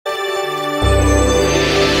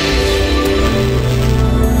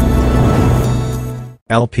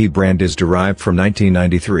LP brand is derived from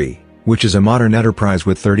 1993, which is a modern enterprise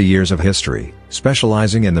with 30 years of history,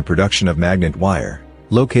 specializing in the production of magnet wire.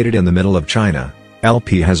 Located in the middle of China,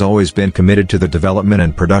 LP has always been committed to the development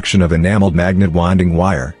and production of enameled magnet winding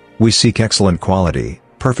wire. We seek excellent quality,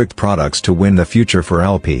 perfect products to win the future for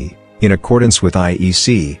LP, in accordance with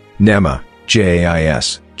IEC, NEMA,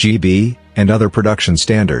 JAIS, GB, and other production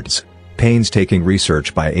standards. Painstaking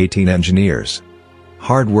research by 18 engineers.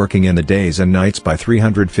 Hard working in the days and nights by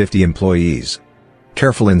 350 employees.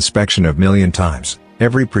 Careful inspection of million times,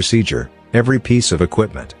 every procedure, every piece of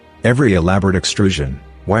equipment, every elaborate extrusion,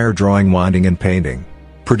 wire drawing, winding and painting.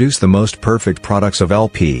 Produce the most perfect products of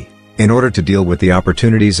LP, in order to deal with the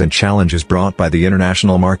opportunities and challenges brought by the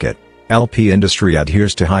international market. LP Industry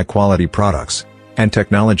adheres to high-quality products and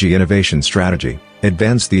technology innovation strategy.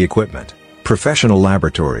 Advance the equipment. Professional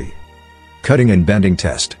laboratory. Cutting and bending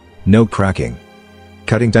test, no cracking.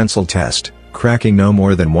 Cutting tensile test, cracking no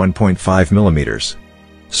more than 1.5 millimeters.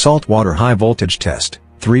 Salt water high voltage test,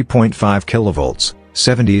 3.5 kilovolts,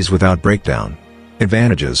 70s without breakdown.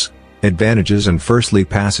 Advantages. Advantages: and firstly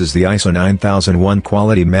passes the ISO 9001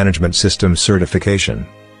 Quality Management System certification,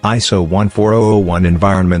 ISO 14001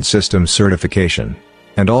 Environment System certification,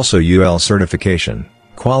 and also UL certification,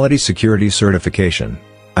 Quality Security certification,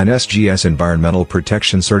 an SGS Environmental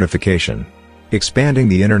Protection certification. Expanding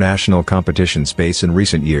the international competition space in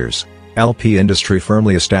recent years, LP Industry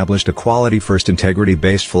firmly established a quality-first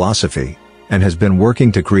integrity-based philosophy, and has been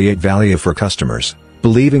working to create value for customers,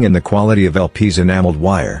 believing in the quality of LP's enameled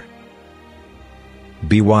wire.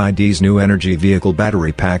 BYD's new energy vehicle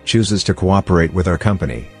battery pack chooses to cooperate with our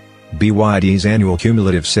company. BYD's annual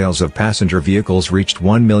cumulative sales of passenger vehicles reached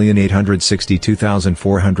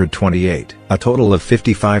 1,862,428. A total of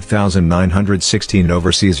 55,916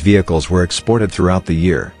 overseas vehicles were exported throughout the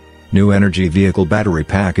year. New energy vehicle battery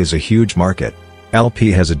pack is a huge market.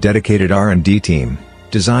 LP has a dedicated R&D team,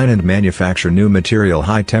 design and manufacture new material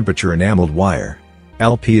high-temperature enameled wire.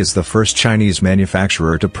 LP is the first Chinese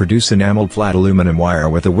manufacturer to produce enameled flat aluminum wire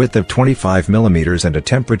with a width of 25 mm and a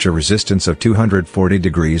temperature resistance of 240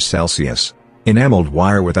 degrees Celsius. Enameled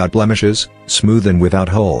wire without blemishes, smooth and without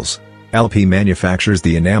holes. LP manufactures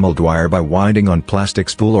the enameled wire by winding on plastic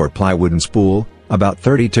spool or plywooden spool, about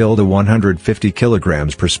 30 to 150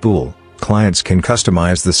 kilograms per spool. Clients can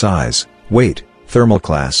customize the size, weight, thermal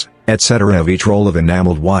class, etc. of each roll of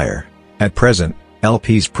enameled wire. At present,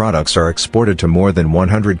 LP's products are exported to more than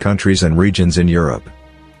 100 countries and regions in Europe,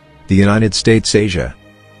 the United States, Asia,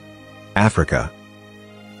 Africa,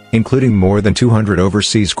 including more than 200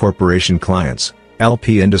 overseas corporation clients.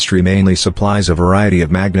 LP Industry mainly supplies a variety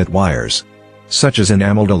of magnet wires, such as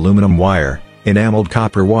enameled aluminum wire, enameled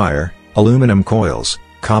copper wire, aluminum coils,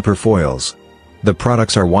 copper foils. The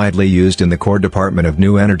products are widely used in the core department of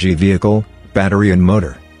new energy vehicle, battery and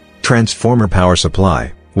motor, transformer, power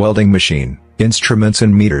supply, welding machine, instruments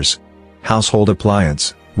and meters, household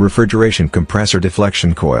appliance, refrigeration compressor,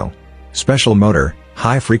 deflection coil, special motor,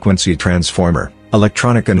 high-frequency transformer,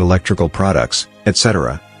 electronic and electrical products,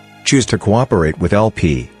 etc. Choose to cooperate with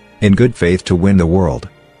LP, in good faith to win the world.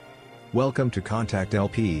 Welcome to contact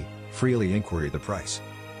LP, freely inquiry the price.